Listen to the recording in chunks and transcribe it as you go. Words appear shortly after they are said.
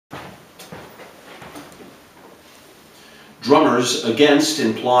Drummers against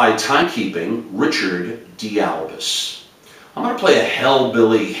implied timekeeping, Richard D'Albus. I'm going to play a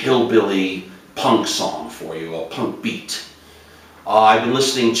hillbilly punk song for you, a punk beat. I've been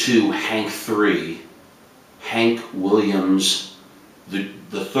listening to Hank III, Hank Williams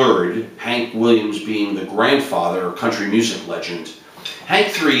the third, Hank Williams being the grandfather of country music legend.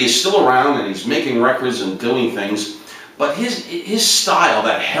 Hank III is still around and he's making records and doing things, but his style,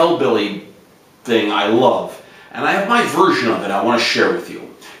 that hellbilly thing, I love. And I have my version of it I want to share with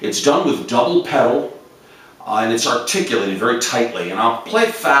you. It's done with double pedal, and it's articulated very tightly. And I'll play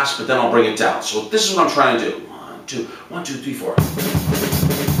it fast, but then I'll bring it down. So this is what I'm trying to do. 1, 2, 3, 4.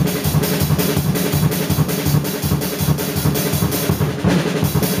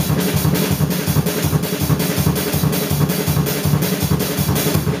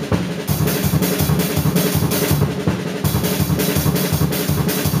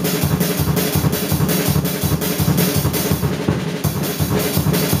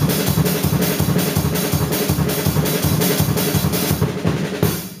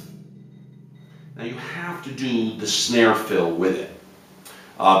 Now you have to do the snare fill with it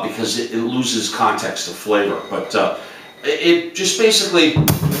because it loses context of flavor, but it just basically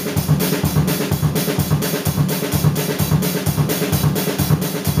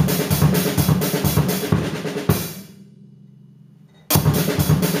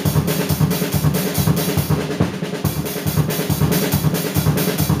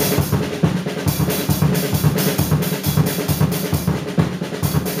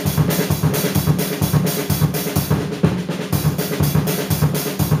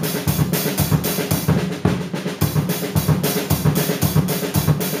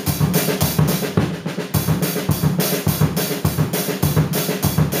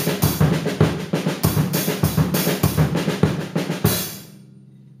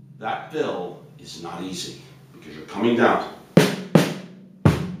that fill is not easy because you're coming down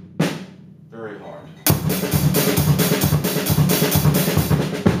very hard.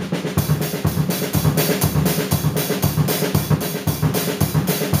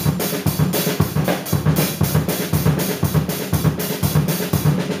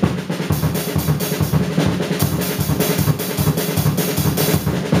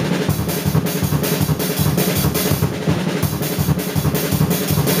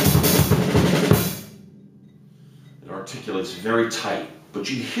 Articulates very tight, but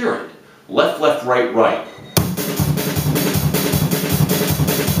you hear it. Left, left, right, right.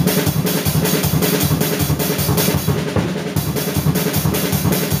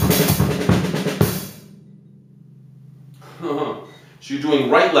 So you're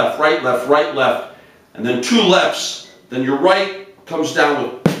doing right, left, right, left, right, left, and then 2 lefts, then your right comes down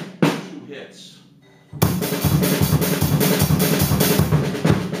with 2 hits.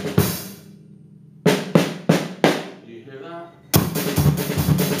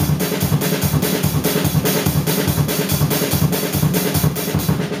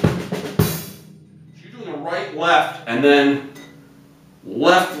 Right, left, and then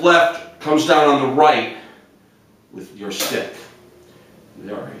left, left comes down on the right with your stick.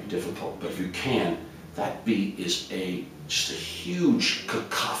 Very difficult, but if you can, that beat is just a huge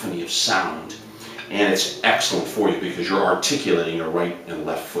cacophony of sound, and it's excellent for you because you're articulating your right and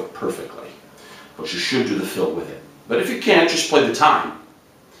left foot perfectly. But you should do the fill with it. But if you can't, just play the time.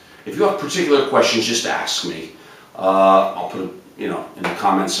 If you have particular questions, just ask me. I'll put it, in the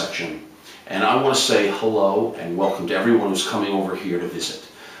comment section. And I want to say hello and welcome to everyone who's coming over here to visit.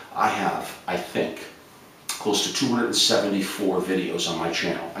 I have, I think, close to 274 videos on my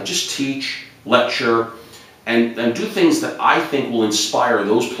channel. I just teach, lecture, and do things that I think will inspire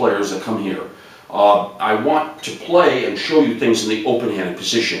those players that come here. I want to play and show you things in the open-handed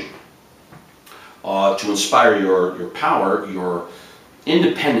position to inspire your power, your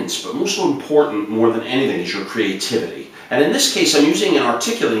independence, but most important, more than anything, is your creativity. And in this case, I'm using and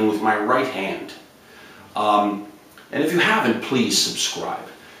articulating with my right hand. And if you haven't, please subscribe.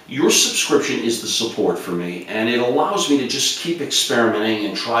 Your subscription is the support for me, and it allows me to just keep experimenting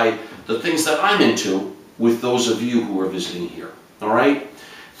and try the things that I'm into with those of you who are visiting here. All right?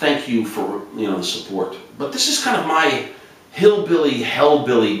 Thank you for the support. But this is kind of my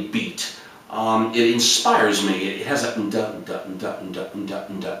hellbilly beat. It inspires me. It has that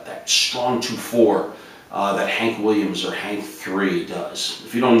that strong 2/4. That Hank Williams or Hank III does.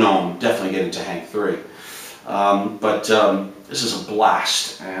 If you don't know him, definitely get into Hank III. This is a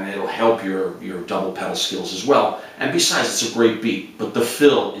blast, and it'll help your double pedal skills as well. And besides, it's a great beat, but the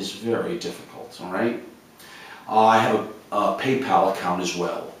fill is very difficult, all right? I have a PayPal account as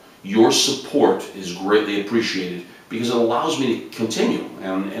well. Your support is greatly appreciated because it allows me to continue,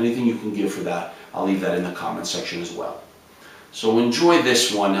 and anything you can give for that, I'll leave that in the comment section as well. So enjoy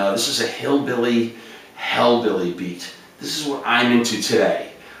this one. This is a Hellbilly beat. This is what I'm into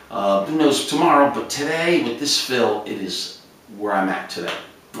today. Who knows tomorrow, but today with this fill, it is where I'm at today.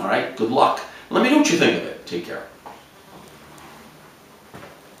 All right, good luck. Let me know what you think of it. Take care.